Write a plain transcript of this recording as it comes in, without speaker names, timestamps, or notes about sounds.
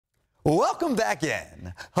Welcome back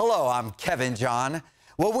in. Hello, I'm Kevin John.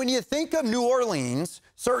 Well, when you think of New Orleans,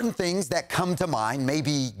 certain things that come to mind may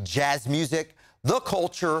be jazz music, the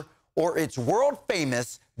culture, or its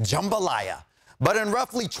world-famous jambalaya. But in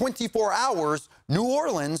roughly 24 hours, New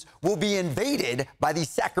Orleans will be invaded by the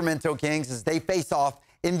Sacramento Kings as they face off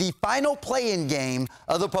in the final play-in game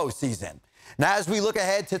of the postseason. Now, as we look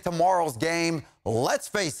ahead to tomorrow's game, let's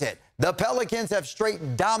face it, the Pelicans have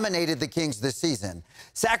straight dominated the Kings this season.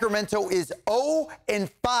 Sacramento is 0-5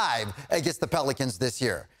 against the Pelicans this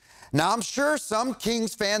year. Now, I'm sure some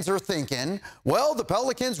Kings fans are thinking, well, the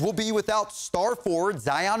Pelicans will be without star forward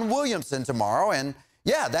Zion Williamson tomorrow. And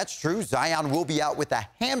yeah, that's true. Zion will be out with a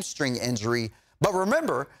hamstring injury. But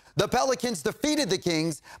remember, the Pelicans defeated the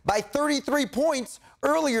Kings by 33 points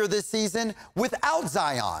earlier this season without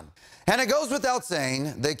Zion. And it goes without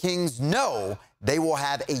saying, the Kings know they will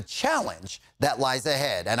have a challenge that lies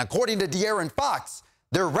ahead. And according to De'Aaron Fox,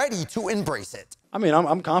 they're ready to embrace it. I mean,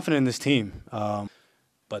 I'm confident in this team,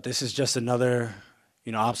 but this is just another,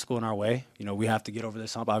 obstacle in our way. We have to get over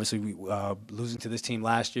this hump. Obviously, we losing to this team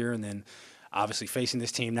last year, and then obviously facing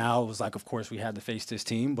this team now, it was like, of course, we had to face this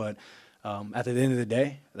team. But at the end of the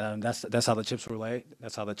day, that's how the chips were laid.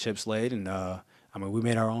 That's how the chips laid, and we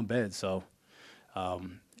made our own bed. So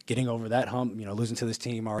getting over that hump, losing to this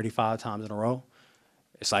team already 5 times in a row.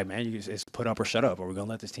 It's like, man, it's put up or shut up. Are we going to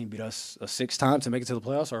let this team beat us 6 times to make it to the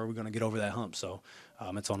playoffs, or are we going to get over that hump? So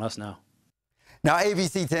it's on us now. Now,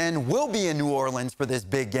 ABC 10 will be in New Orleans for this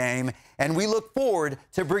big game, and we look forward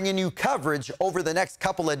to bringing you coverage over the next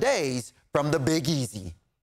couple of days from the Big Easy.